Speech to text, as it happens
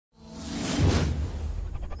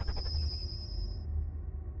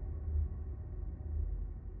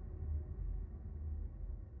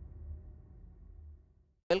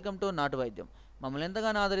Welcome to నాటు వైద్యం. మమ్మల్ని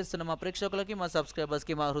ఎంతగానో ఆదరిస్తున్న మా ప్రేక్షకులకి, మా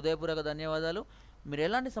సబ్స్క్రైబర్స్కి మా హృదయపూర్వక ధన్యవాదాలు. మీరు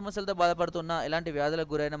ఎలాంటి సమస్యలతో బాధపడుతున్నా, ఎలాంటి వ్యాధులకు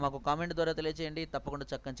గురైనా మాకు కామెంట్ ద్వారా తెలియజేయండి. తప్పకుండా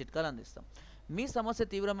చక్కని చిట్కాలు అందిస్తాం. మీ సమస్య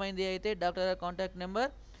తీవ్రమైంది అయితే డాక్టర్ గారి కాంటాక్ట్ నెంబర్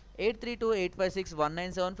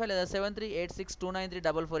 8328561975 లేదా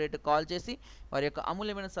 7386293448 కాల్ చేసి వారి యొక్క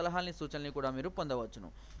అమూల్యమైన సలహాలని, సూచనలు కూడా మీరు పొందవచ్చును.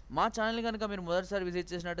 మా ఛానల్ కనుక మీరు మొదటిసారి విజిట్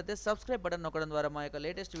చేసినట్టయితే సబ్స్క్రైబ్ బటన్ నొక్కడం ద్వారా మా యొక్క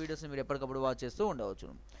లేటెస్ట్ వీడియోస్ని మీరు ఎప్పటికప్పుడు వాచ్ చేస్తూ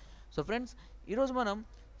ఉండవచ్చును. సో ఫ్రెండ్స్, ఈరోజు మనం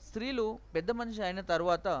స్త్రీలు పెద్ద మనిషి అయిన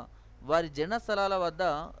తర్వాత వారి జనస్థలాల వద్ద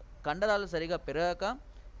కండరాలు సరిగా పెరగక,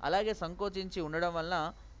 అలాగే సంకోచించి ఉండడం వల్ల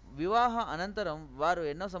వివాహ అనంతరం వారు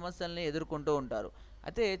ఎన్నో సమస్యల్ని ఎదుర్కొంటూ ఉంటారు.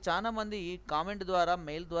 అయితే చాలామంది కామెంట్ ద్వారా,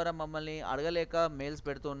 మెయిల్ ద్వారా మమ్మల్ని అడగలేక మెయిల్స్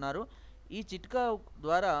పెడుతూ ఉన్నారు. ఈ చిట్కా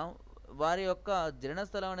ద్వారా వారి యొక్క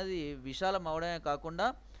జనస్థలం అనేది విశాలం అవడమే కాకుండా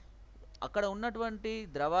అక్కడ ఉన్నటువంటి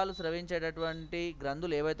ద్రవాలు స్రవించేటటువంటి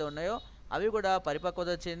గ్రంథులు ఏవైతే ఉన్నాయో అవి కూడా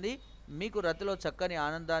పరిపక్వత చెంది మీకు రతిలో చక్కని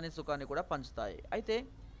ఆనందాన్ని, సుఖాన్ని కూడా పంచుతాయి. అయితే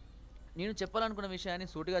నేను చెప్పాలనుకున్న విషయాన్ని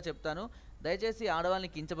సూటిగా చెప్తాను. దయచేసి ఆడవాళ్ళని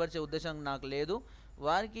కించపరిచే ఉద్దేశం నాకు లేదు.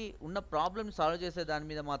 వారికి ఉన్న ప్రాబ్లమ్ సాల్వ్ చేసే దాని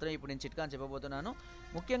మీద మాత్రం ఇప్పుడు నేను చిట్కాని చెప్పబోతున్నాను.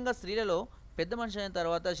 ముఖ్యంగా స్త్రీలలో పెద్ద మనిషి అయిన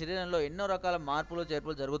తర్వాత శరీరంలో ఎన్నో రకాల మార్పులు,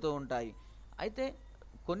 చేర్పులు జరుగుతూ ఉంటాయి. అయితే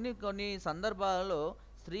కొన్ని సందర్భాలలో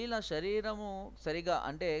స్త్రీల శరీరము సరిగా,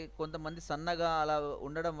 అంటే కొంతమంది సన్నగా అలా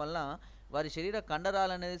ఉండడం వల్ల వారి శరీర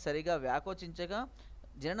కండరాలు అనేది సరిగా వ్యాకోచించగా,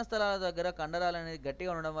 జీర్ణస్థలాల దగ్గర కండరాలు అనేది గట్టిగా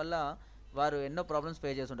ఉండడం వల్ల వారు ఎన్నో ప్రాబ్లమ్స్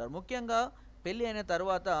ఫేస్ చేస్తుంటారు. ముఖ్యంగా పెళ్ళి అయిన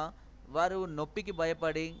తర్వాత వారు నొప్పికి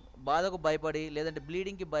భయపడి, బాధకు భయపడి, లేదంటే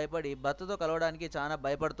బ్లీడింగ్కి భయపడి భర్తతో కలవడానికి చాలా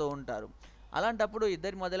భయపడుతూ ఉంటారు. అలాంటప్పుడు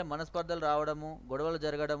ఇద్దరి మధ్యలో మనస్పర్ధలు రావడము, గొడవలు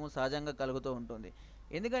జరగడము సహజంగా కలుగుతూ ఉంటుంది.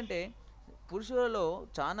 ఎందుకంటే పురుషులలో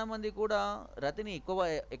చాలామంది కూడా రతిని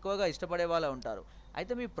ఎక్కువగా ఇష్టపడే వాళ్ళే ఉంటారు.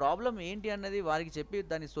 అయితే మీ ప్రాబ్లం ఏంటి అన్నది వారికి చెప్పి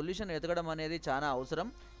దాని సొల్యూషన్ వెతకడం అనేది చాలా అవసరం.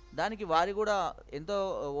 దానికి వారి కూడా ఎంతో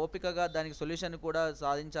ఓపికగా దానికి సొల్యూషన్ కూడా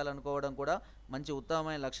సాధించాలనుకోవడం కూడా మంచి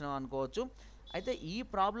ఉత్తమమైన లక్షణం అనుకోవచ్చు. అయితే ఈ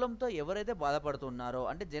ప్రాబ్లంతో ఎవరైతే బాధపడుతున్నారో,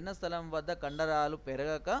 అంటే జనస్థలం వద్ద కండరాలు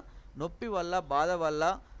పెరగక, నొప్పి వల్ల, బాధ వల్ల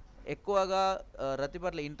ఎక్కువగా రతి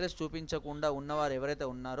పట్ల ఇంట్రెస్ట్ చూపించకుండా ఉన్నవారు ఎవరైతే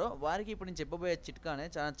ఉన్నారో వారికి ఇప్పుడు నేను చెప్పబోయే చిట్కానే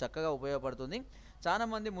చాలా చక్కగా ఉపయోగపడుతుంది.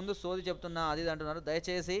 చాలామంది ముందు సోది చెప్తున్నా అది అంటున్నారు.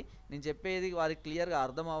 దయచేసి నేను చెప్పేది వారికి క్లియర్గా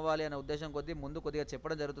అర్థం అవ్వాలి అనే ఉద్దేశం కొద్దీ ముందు కొద్దిగా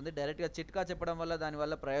చెప్పడం జరుగుతుంది. డైరెక్ట్గా చిట్కా చెప్పడం వల్ల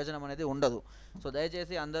దానివల్ల ప్రయోజనం అనేది ఉండదు. సో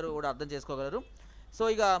దయచేసి అందరూ కూడా అర్థం చేసుకోగలరు. సో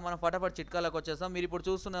ఇక మనం ఫటాఫట్ చిట్కాలకు వచ్చేస్తాం. మీరు ఇప్పుడు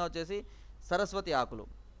చూస్తున్న వచ్చేసి సరస్వతి ఆకులు.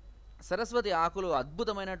 సరస్వతి ఆకులు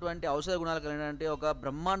అద్భుతమైనటువంటి ఔషధ గుణాలు కలిగినటువంటి ఒక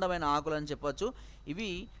బ్రహ్మాండమైన ఆకులు అని చెప్పొచ్చు.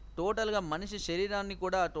 ఇవి టోటల్గా మనిషి శరీరాన్ని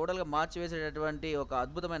కూడా టోటల్గా మార్చివేసేటటువంటి ఒక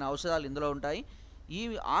అద్భుతమైన ఔషధాలు ఇందులో ఉంటాయి. ఈ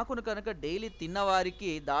ఆకును కనుక డైలీ తిన్నవారికి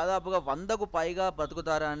దాదాపుగా 100కు పైగా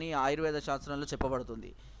బ్రతుకుతారని ఆయుర్వేద శాస్త్రంలో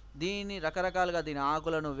చెప్పబడుతుంది. దీన్ని రకరకాలుగా దీని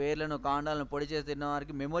ఆకులను, వేర్లను, కాండాలను పొడి చేసి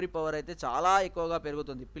తిన్నవారికి మెమొరీ పవర్ అయితే చాలా ఎక్కువగా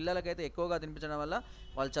పెరుగుతుంది. పిల్లలకైతే ఎక్కువగా తినిపించడం వల్ల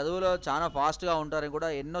వాళ్ళు చదువులో చాలా ఫాస్ట్గా ఉంటారని కూడా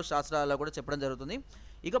ఎన్నో శాస్త్రాల్లో కూడా చెప్పడం జరుగుతుంది.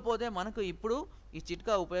 ఇకపోతే మనకు ఇప్పుడు ఈ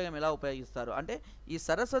చిట్కా ఉపయోగం ఎలా ఉపయోగిస్తారు అంటే, ఈ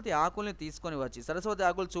సరస్వతి ఆకుల్ని తీసుకొని వచ్చి, సరస్వతి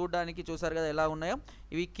ఆకులు చూడడానికి చూసారు కదా ఎలా ఉన్నాయో,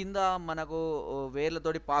 ఇవి కింద మనకు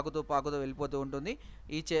వేర్లతోటి పాకుతూ వెళ్ళిపోతూ ఉంటుంది.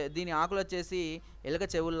 దీని ఆకులు వచ్చేసి ఎలక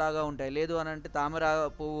చెవుల్లాగా ఉంటాయి. లేదు అని అంటే తామర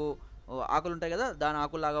పువ్వు ఆకులు ఉంటాయి కదా, దాని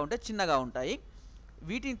ఆకుల్లాగా ఉంటాయి, చిన్నగా ఉంటాయి.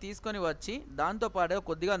 వీటిని తీసుకొని వచ్చి దాంతోపాటు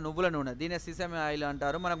కొద్దిగా నువ్వుల నూనె, దీని సిసమి ఆయిల్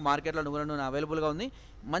అంటారు, మనకు మార్కెట్లో నువ్వుల నూనె అవైలబుల్గా ఉంది.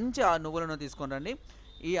 మంచి ఆ నువ్వుల నూనె తీసుకొని రండి.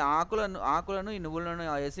 ఈ ఆకులను ఈ నువ్వుల నూనె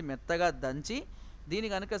వేసి మెత్తగా దంచి దీని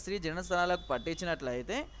కనుక స్త్రీ జనస్థలాలకు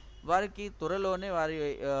పట్టించినట్లయితే వారికి త్వరలోనే వారి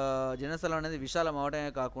జనస్థలం అనేది విశాలం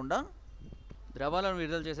అవడమే కాకుండా ద్రవాలను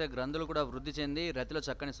విడుదల చేసే గ్రంథులు కూడా వృద్ధి చెంది రతిలో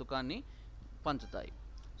చక్కని సుఖాన్ని పంచుతాయి.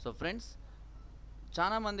 సో ఫ్రెండ్స్,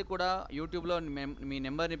 చాలామంది కూడా యూట్యూబ్లో మీ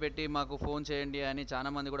నెంబర్ని పెట్టి మాకు ఫోన్ చేయండి అని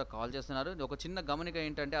చాలామంది కూడా కాల్ చేస్తున్నారు. ఒక చిన్న గమనిక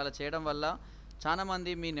ఏంటంటే, అలా చేయడం వల్ల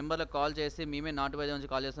చాలామంది మీ నెంబర్లకు కాల్ చేసి మేమే నాటు వైద్యం నుంచి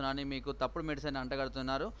కాల్ చేస్తున్నారని మీకు తప్పుడు మెడిసిన్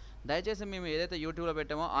అంటగడుతున్నారు. దయచేసి మేము ఏదైతే యూట్యూబ్లో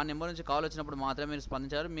పెట్టామో ఆ నెంబర్ నుంచి కాల్ వచ్చినప్పుడు మాత్రమే మీరు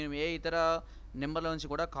స్పందించారు. మేము ఏ ఇతర నెంబర్ల నుంచి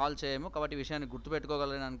కూడా కాల్ చేయము. కాబట్టి ఈ విషయాన్ని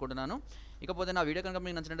గుర్తుపెట్టుకోగలని అనుకుంటున్నాను. ఇకపోతే నా వీడియో కనుక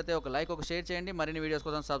మీకు నచ్చినట్లయితే ఒక లైక్, ఒక షేర్ చేయండి. మరిన్ని వీడియోస్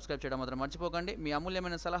కోసం సబ్స్క్రైబ్ చేయడం మాత్రం మర్చిపోకండి. మీ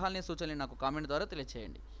అమూల్యమైన సలహాలని, సూచనలు నాకు కామెంట్ ద్వారా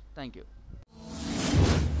తెలియజేయండి. Thank you.